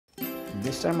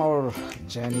This time our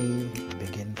journey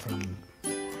begin from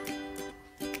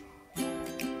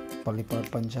Malakkapara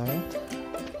Panchayat,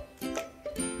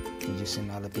 which is in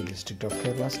Alapi district of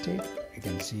Kerala state. You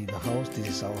can see the house. This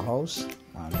is our house,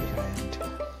 and behind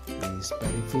is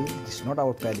paddy field. This is not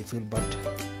our paddy field, but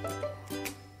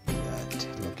that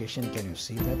location. Can you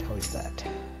see that? How is that?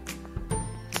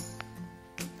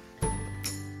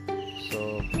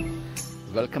 So,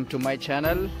 welcome to my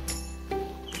channel,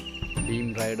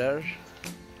 Beam Rider.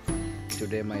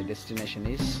 Today my destination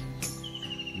is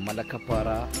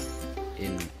Malakkapara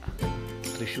in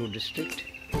Thrissur district.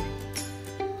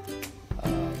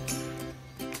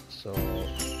 So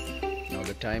now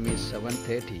the time is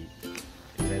 7:30.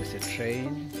 There is a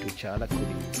train to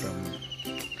Chalakudi from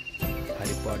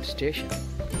Athirapally station.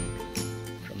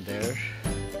 From there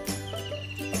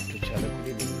to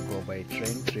Chalakudi we will go by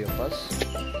train, 3 of us.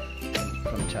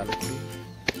 From Chalakudi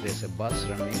there is a bus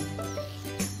running,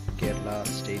 Kerala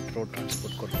State Road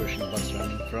Transport Corporation bus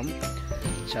running from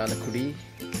Chalakudi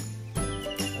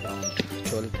around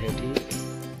 12:30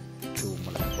 to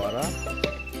Malakkapara.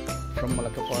 From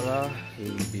Malakkapara we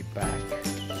will be back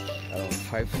around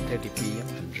 5:30 p.m.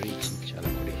 and reach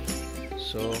Chalakudi.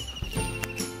 So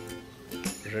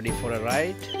ready for a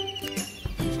ride?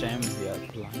 This time we are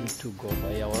planning to go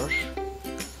by our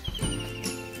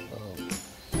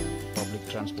public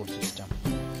transport system.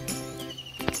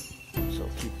 So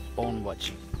keep on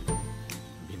watching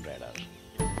Beam Rider.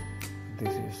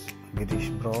 This is Girish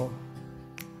bro,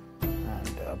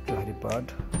 and up to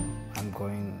Athirapally I'm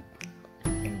going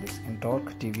in this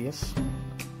Intorque TVS.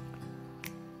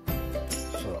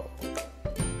 So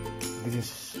this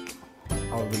is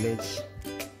our village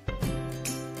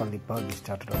Malakkapara. We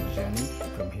started our journey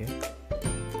from here.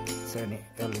 It's an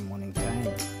early morning time.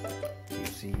 You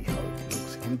see how it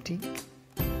looks empty.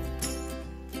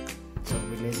 It's our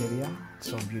village area.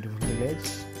 It's a beautiful village.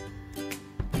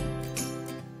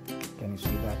 Can you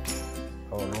see that?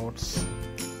 Our roads.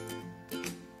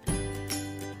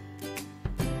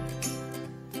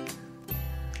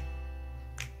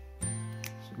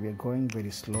 We are going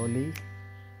very slowly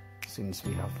since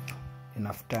we have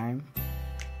enough time.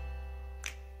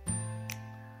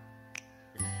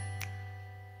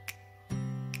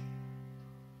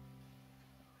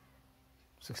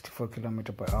 (64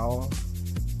 km/h)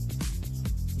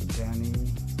 journey.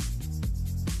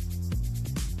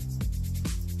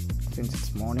 Since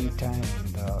it's morning time,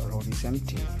 the road is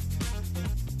empty.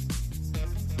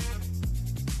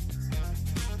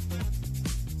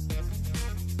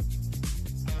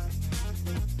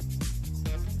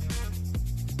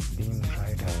 Beam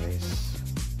Rider is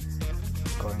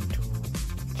going to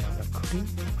Chalakudi.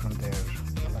 From there,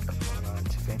 Malakkapara,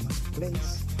 it's a famous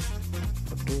place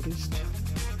for tourists.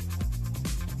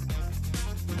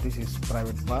 This is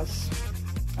private bus,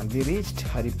 and we reached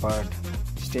Athirapally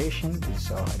station. This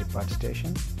is our Athirapally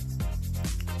station,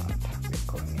 and we're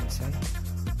going inside.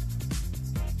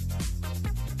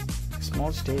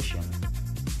 Small station.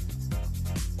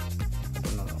 I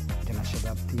don't know.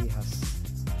 Tea has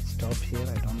stopped here.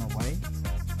 I don't know why.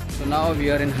 So now we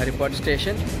are in Athirapally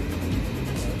station,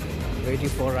 waiting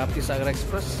for Rapti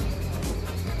Express.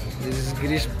 This is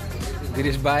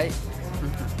Girish Bhai.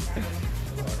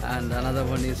 And another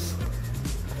one is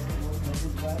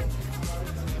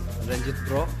Ranjit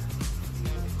bro.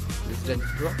 This is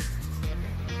Ranjit bro.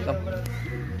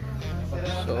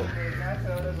 So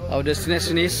our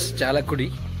destination is Chalakudi.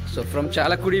 So from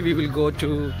Chalakudi we will go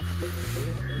to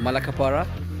Malakkapara.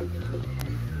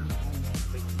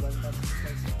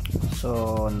 So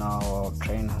now our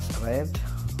train has arrived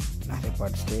in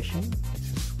Athirapally station. This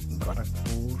is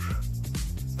Gorakhpur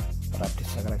Rapti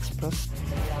Express.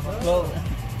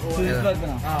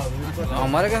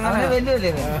 हमारे का ना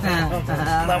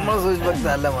number switch box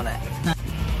डालना मना है.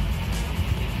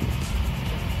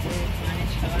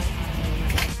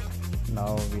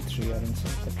 Now we three are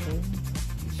inside the train.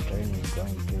 This train is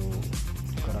going to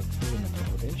Gorakhpur, Madhya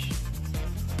Pradesh.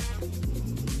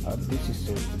 This is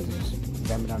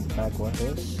Tamil Nadu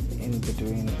backwaters in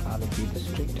between Alapi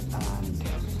district and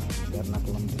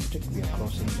Ernakulam district. We are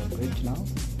crossing the bridge now.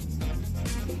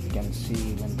 You can see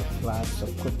even the flags of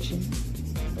Cochin.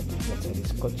 That side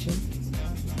is Cochin,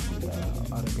 the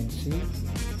Arabian Sea.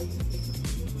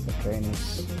 The train is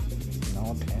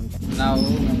not empty. Now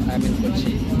I'm in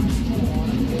Kochi.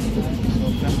 So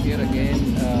from here again,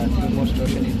 2 more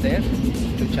station is there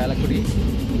to Chalakudi.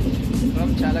 From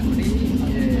Chalakudi,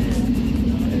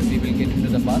 we will get into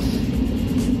the bus to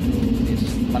this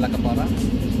Malakkapara.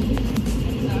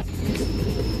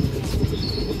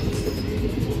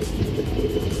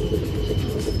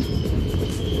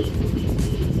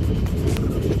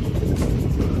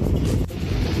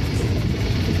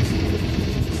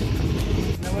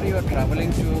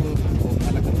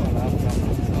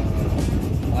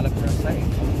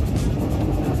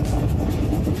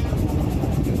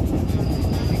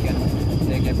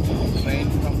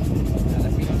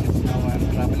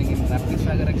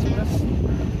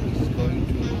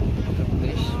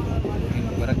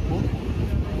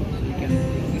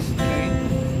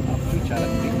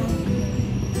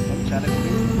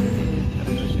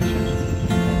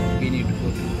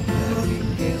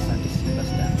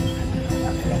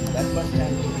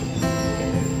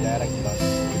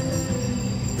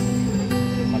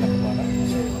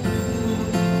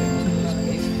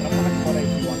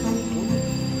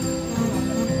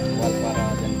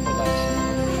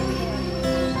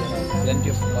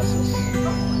 buses,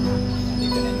 and you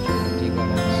can enjoy the tea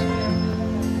gardens,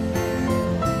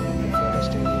 the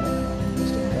forest area,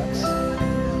 westerghats.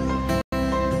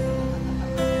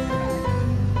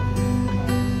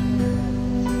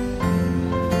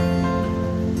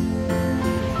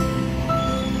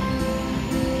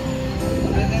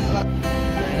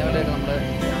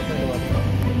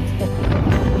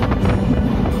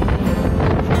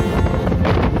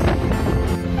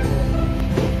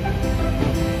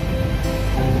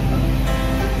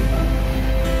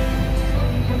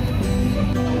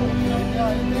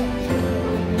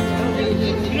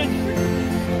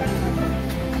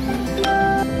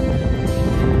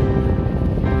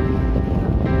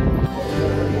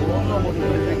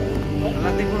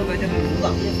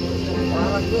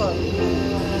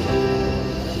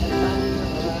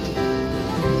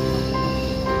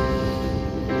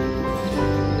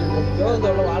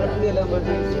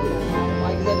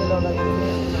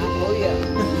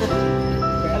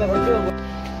 Chalakudi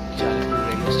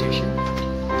railway station.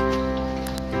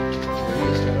 We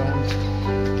reached around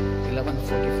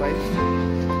 11:45.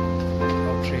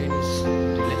 Our train is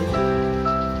delayed.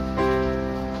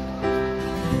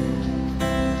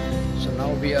 So now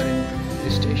we are in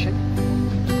this station.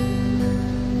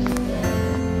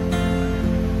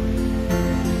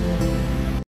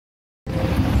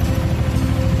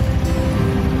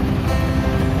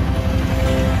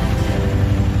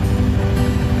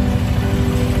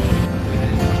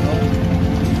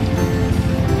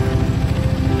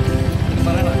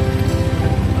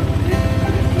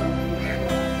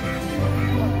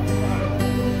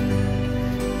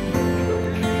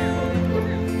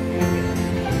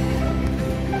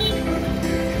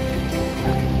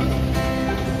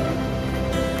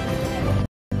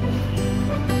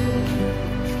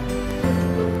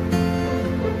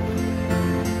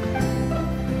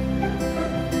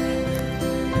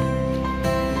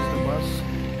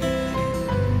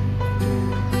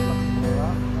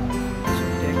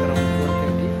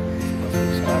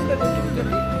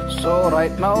 So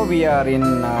right now we are in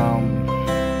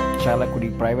Chalakudi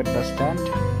private bus stand.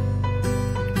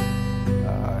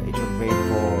 It will wait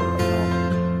for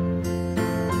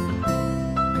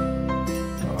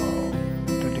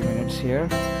 30 minutes here.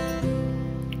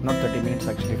 Not 30 minutes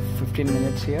actually, 15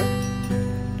 minutes here.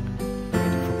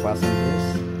 Waiting for passengers.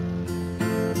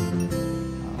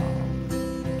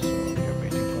 So we are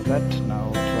waiting for that. Now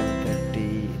 12:30,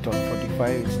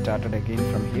 12:45 it started again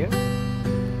from here.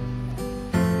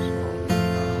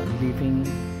 Leaving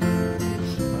this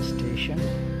bus station.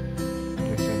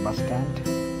 There is a bus stand,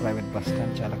 private bus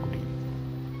stand, Chalakudi.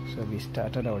 So we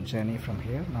started our journey from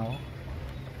here. Now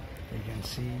you can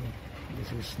see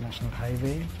this is National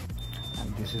Highway and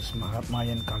this is Mahatma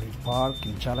and Kali Park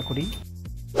in Chalakudi.